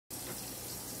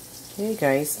Hey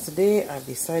guys, today I've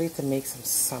decided to make some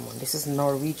salmon. This is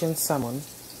Norwegian salmon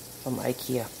from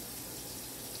IKEA.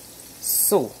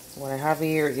 So, what I have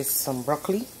here is some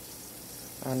broccoli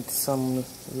and some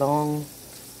long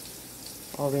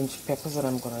orange peppers, and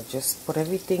I'm gonna just put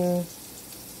everything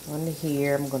on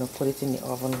here. I'm gonna put it in the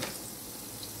oven.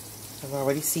 I've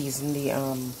already seasoned the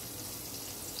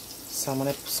salmon.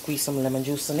 I squeeze some lemon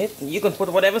juice in it. You can put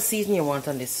whatever seasoning you want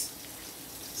on this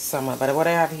salmon, but what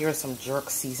I have here is some jerk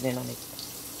seasoning on it.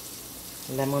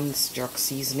 Lemons, jerk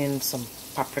seasoning, some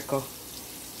paprika.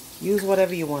 Use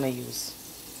whatever you want to use.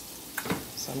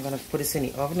 So I'm going to put this in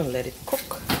the oven and let it cook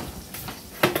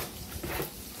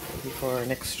for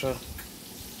an extra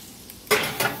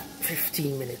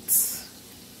 15 minutes.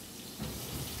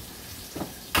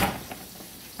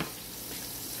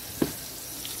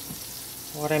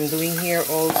 What I'm doing here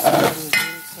also, I'm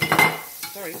doing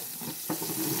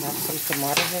I have some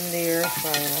tomatoes in there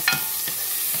frying up.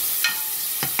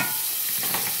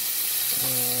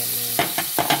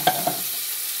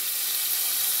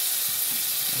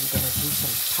 I'm gonna do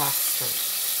some pasta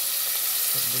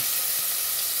with this.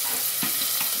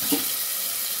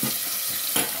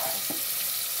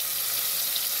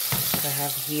 I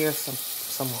have here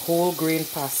some whole grain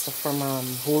pasta from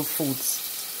Whole Foods.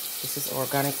 This is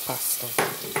organic pasta. I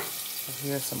have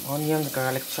here some onions,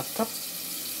 garlic chopped up.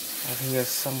 I have here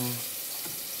some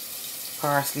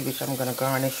parsley, which I'm gonna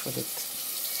garnish with it.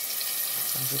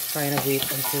 I'm just trying to wait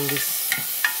until this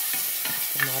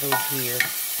tomato is here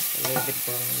a little bit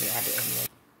brown. We add the onion.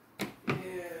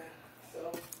 Yeah, so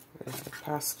There's the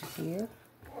pasta here.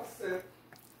 what's it?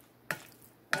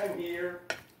 I'm here.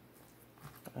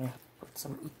 I put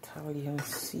some Italian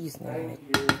seasoning in I'm it.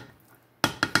 here.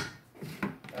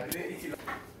 I didn't eat it.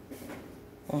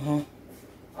 Uh-huh.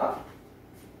 Huh?